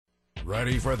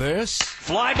Ready for this?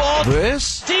 Fly ball.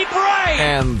 This? Deep right.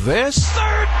 And this?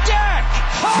 Third deck.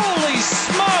 Holy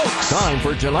smokes. Time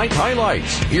for tonight's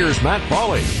highlights. Here's Matt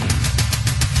Pauley.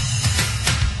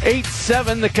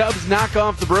 8-7, the Cubs knock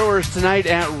off the Brewers tonight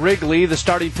at Wrigley. The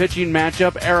starting pitching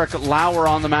matchup, Eric Lauer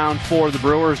on the mound for the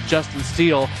Brewers. Justin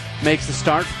Steele makes the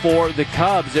start for the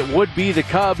Cubs. It would be the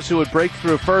Cubs who would break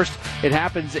through first. It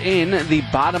happens in the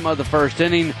bottom of the first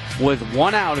inning with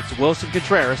one out. It's Wilson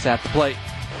Contreras at the plate.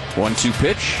 1-2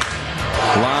 pitch.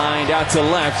 Lined out to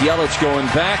left. Yelich going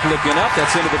back, looking up.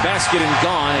 That's into the basket and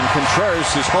gone. And Contreras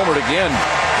is homered again.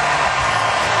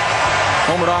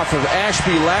 Homered off of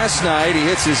Ashby last night. He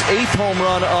hits his 8th home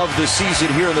run of the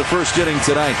season here in the first inning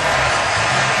tonight.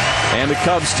 And the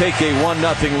Cubs take a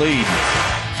 1-0 lead.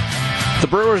 The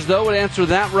Brewers, though, would answer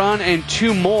that run and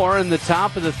two more in the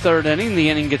top of the third inning. The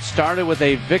inning gets started with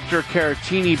a Victor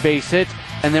Caratini base hit,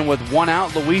 and then with one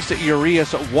out, Luis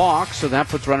Urias walks. So that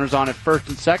puts runners on at first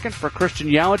and second for Christian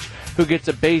Yelich, who gets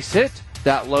a base hit.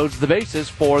 That loads the bases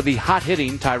for the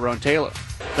hot-hitting Tyrone Taylor.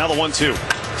 Now the 1-2.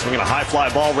 Swinging a high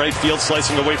fly ball, right field,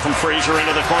 slicing away from Frazier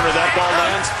into the corner. That ball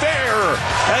lands fair.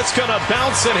 That's going to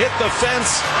bounce and hit the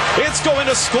fence. It's going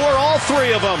to score all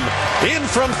three of them. In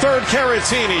from third,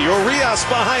 Caratini. Urias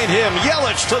behind him.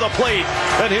 Yelich to the plate,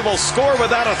 and he will score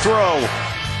without a throw.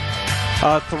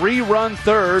 A 3-run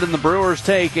third, and the Brewers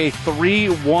take a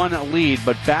 3-1 lead.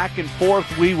 But back and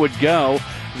forth we would go.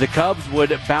 The Cubs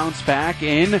would bounce back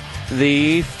in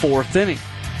the fourth inning.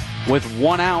 With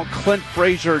one out, Clint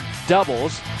Frazier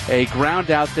doubles. A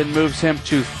ground out then moves him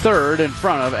to third in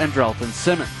front of Andrelton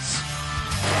Simmons.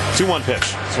 2-1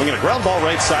 pitch. Swinging a ground ball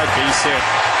right side, base hit.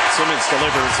 Simmons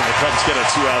delivers, and the Cubs get a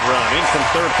 2-out run. In from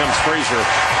third comes Frazier.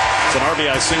 It's an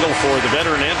RBI single for the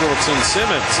veteran Andrelton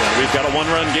Simmons. And we've got a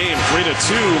one-run game,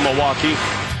 3-2 Milwaukee.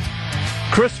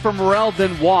 Christopher Morel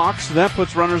then walks. That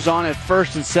puts runners on at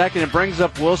first and second. It brings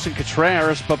up Wilson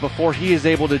Contreras, but before he is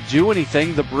able to do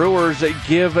anything, the Brewers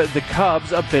give the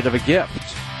Cubs a bit of a gift.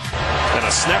 And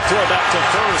a snap throw back to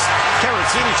first.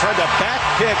 Caratini tried to back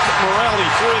pick Morel. He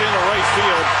threw it into right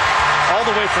field. All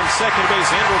the way from second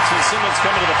base, Andrelton Simmons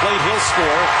coming to the plate. He'll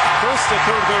score. First to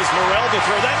third goes Morel. The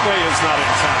throw that way is not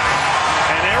in time.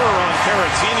 An error on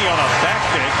Caratini on a back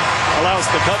pick allows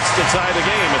the Cubs to tie the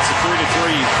game. It's a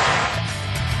 3-3.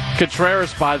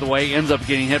 Contreras, by the way, ends up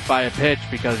getting hit by a pitch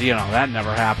because, that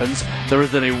never happens. There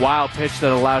was then a wild pitch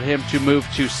that allowed him to move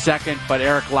to second, but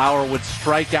Eric Lauer would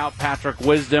strike out Patrick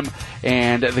Wisdom,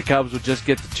 and the Cubs would just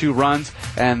get the 2 runs,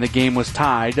 and the game was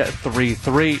tied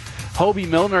 3-3. Hobie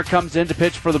Milner comes in to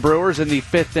pitch for the Brewers in the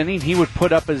 5th inning. He would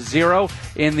put up a 0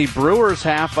 in the Brewers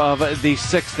half of the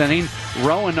 6th inning.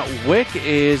 Rowan Wick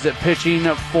is pitching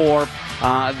for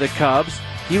the Cubs.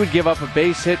 He would give up a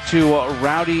base hit to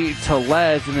Rowdy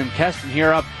Tellez, and then Keston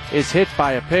Hiura is hit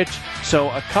by a pitch. So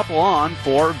a couple on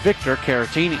for Victor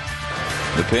Caratini.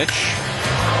 The pitch.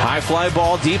 High fly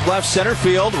ball, deep left center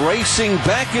field. Racing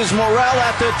back is Morel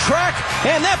at the track,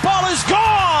 and that ball is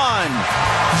gone!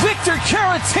 Victor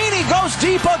Caratini goes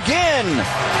deep again!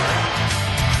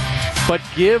 But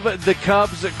give the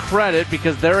Cubs credit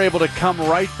because they're able to come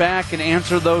right back and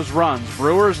answer those runs.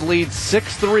 Brewers lead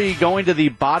 6-3 going to the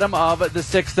bottom of the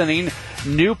 6th inning.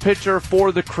 New pitcher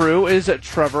for the Crew is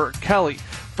Trevor Kelly.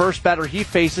 First batter he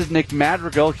faces, Nick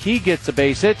Madrigal. He gets a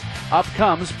base hit. Up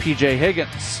comes P.J.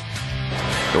 Higgins.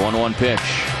 The 1-1 pitch.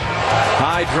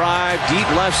 High drive, deep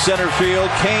left center field.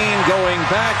 Kane going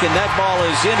back, and that ball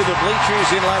is into the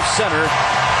bleachers in left center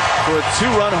for a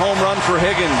 2-run home run for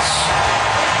Higgins.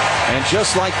 And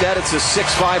just like that, it's a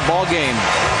 6-5 ball game.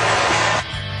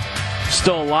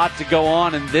 Still a lot to go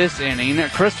on in this inning.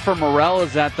 Christopher Morel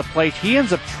is at the plate. He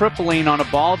ends up tripling on a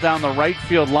ball down the right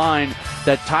field line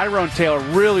that Tyrone Taylor,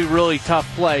 really tough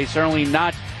play. Certainly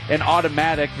not an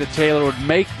automatic that Taylor would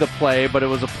make the play, but it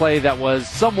was a play that was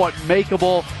somewhat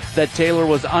makeable that Taylor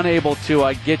was unable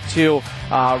to get to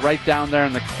right down there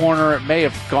in the corner. It may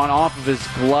have gone off of his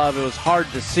glove. It was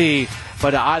hard to see.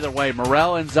 But either way,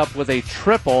 Morel ends up with a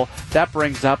triple. That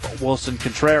brings up Wilson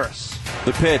Contreras.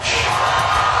 The pitch.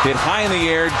 Hit high in the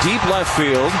air, deep left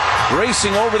field.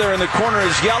 Racing over there in the corner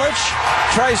is Yelich.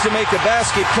 Tries to make a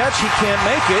basket catch. He can't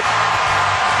make it.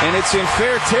 And it's in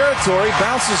fair territory.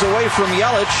 Bounces away from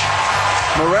Yelich.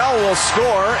 Morel will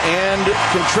score, and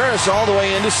Contreras all the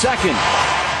way into second.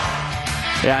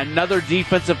 Yeah, another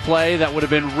defensive play that would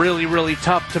have been really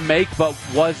tough to make, but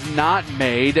was not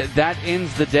made. That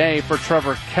ends the day for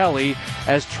Trevor Kelly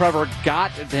as Trevor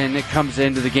Gott then comes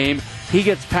into the game. He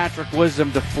gets Patrick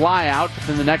Wisdom to fly out, but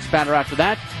then the next batter after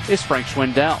that is Frank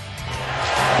Schwindel.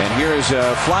 And here's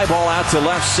a fly ball out to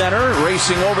left center.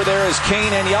 Racing over there is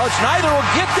Kane and Yelich. Neither will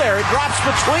get there. It drops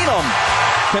between them.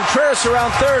 Contreras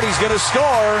around third. He's going to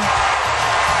score.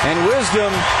 And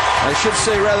Wisdom, I should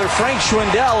say rather, Frank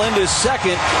Schwindel into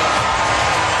second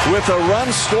with a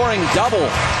run-scoring double.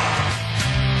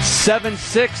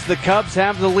 7-6, the Cubs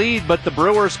have the lead, but the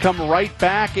Brewers come right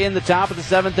back in the top of the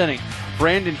seventh inning.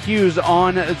 Brandon Hughes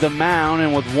on the mound,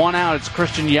 and with one out, it's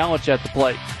Christian Yelich at the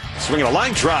plate. Swinging a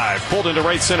line drive, pulled into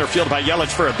right center field by Yelich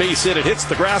for a base hit. It hits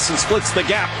the grass and splits the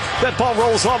gap. That ball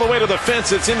rolls all the way to the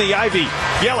fence. It's in the ivy.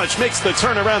 Yelich makes the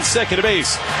turn around second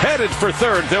base. Headed for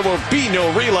third. There will be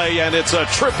no relay, and it's a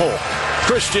triple.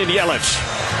 Christian Yelich.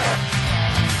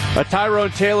 A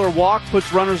Tyrone Taylor walk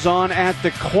puts runners on at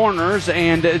the corners,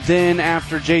 and then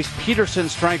after Jace Peterson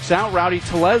strikes out, Rowdy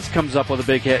Tellez comes up with a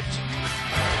big hit.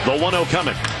 The 1-0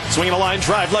 coming. Swinging a line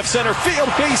drive, left center field,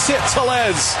 base hit,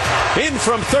 Tellez. In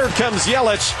from third comes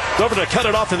Yelich. Over to cut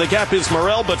it off in the gap is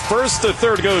Morel, but first to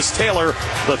third goes Taylor.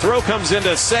 The throw comes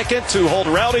into second to hold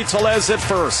Rowdy Tellez at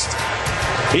first.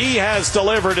 He has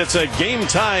delivered. It's a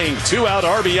game-tying 2-out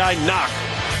RBI knock.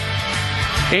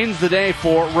 Ends the day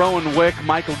for Rowan Wick.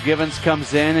 Michael Givens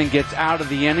comes in and gets out of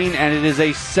the inning, and it is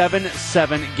a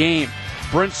 7-7 game.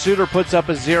 Brent Suter puts up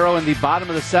a 0 in the bottom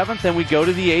of the seventh, and we go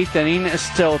to the eighth inning,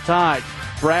 still tied.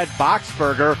 Brad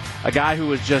Boxberger, a guy who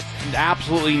was just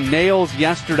absolutely nails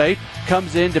yesterday,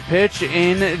 comes in to pitch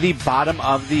in the bottom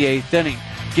of the eighth inning.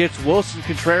 Gets Wilson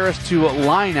Contreras to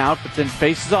line out, but then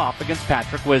faces off against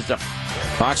Patrick Wisdom.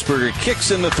 Boxberger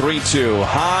kicks in the 3-2.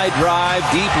 High drive,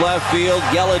 deep left field.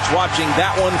 Yelich watching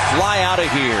that one fly out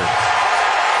of here.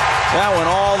 That one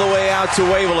all the way out to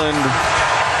Waveland.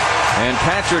 And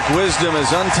Patrick Wisdom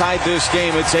has untied this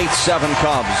game. It's 8-7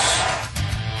 Cubs.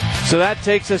 So that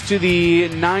takes us to the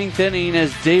ninth inning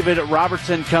as David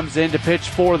Robertson comes in to pitch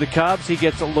for the Cubs. He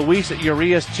gets Luis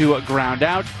Urias to ground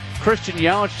out, Christian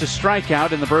Yelich to strike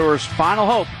out, and the Brewers' final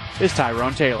hope is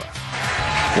Tyrone Taylor.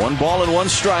 1 ball and 1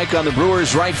 strike on the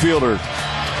Brewers' right fielder.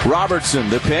 Robertson,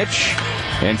 the pitch.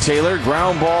 And Taylor,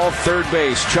 ground ball, third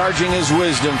base. Charging his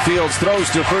Wisdom. Fields throws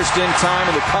to first in time,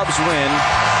 and the Cubs win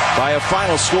by a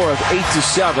final score of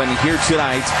 8-7 here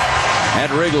tonight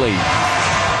at Wrigley.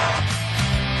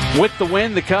 With the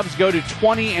win, the Cubs go to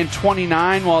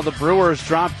 20-29, while the Brewers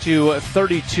drop to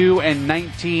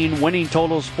 32-19. Winning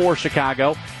totals for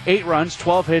Chicago: 8 runs,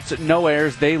 12 hits, no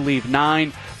errors. They leave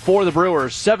 9. For the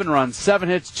Brewers, 7 runs, 7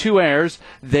 hits, 2 errors.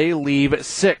 They leave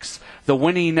 6. The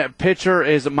winning pitcher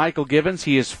is Michael Givens.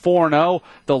 He is 4-0.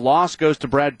 The loss goes to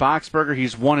Brad Boxberger.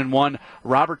 He's 1-1.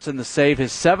 Robertson the save,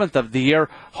 his 7th of the year.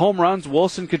 Home runs,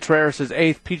 Wilson Contreras his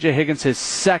 8th. P.J. Higgins his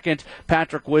 2nd.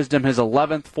 Patrick Wisdom his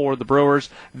 11th for the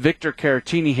Brewers. Victor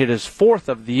Caratini hit his 4th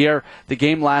of the year. The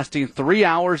game lasting 3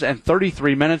 hours and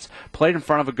 33 minutes. Played in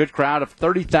front of a good crowd of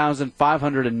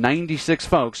 30,596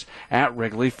 folks at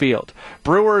Wrigley Field.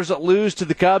 Brewers lose to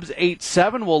the Cubs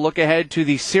 8-7. We'll look ahead to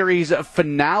the series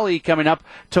finale coming up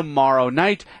tomorrow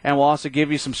night, and we'll also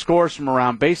give you some scores from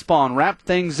around baseball and wrap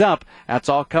things up. That's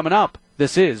all coming up.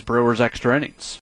 This is Brewers Extra Innings.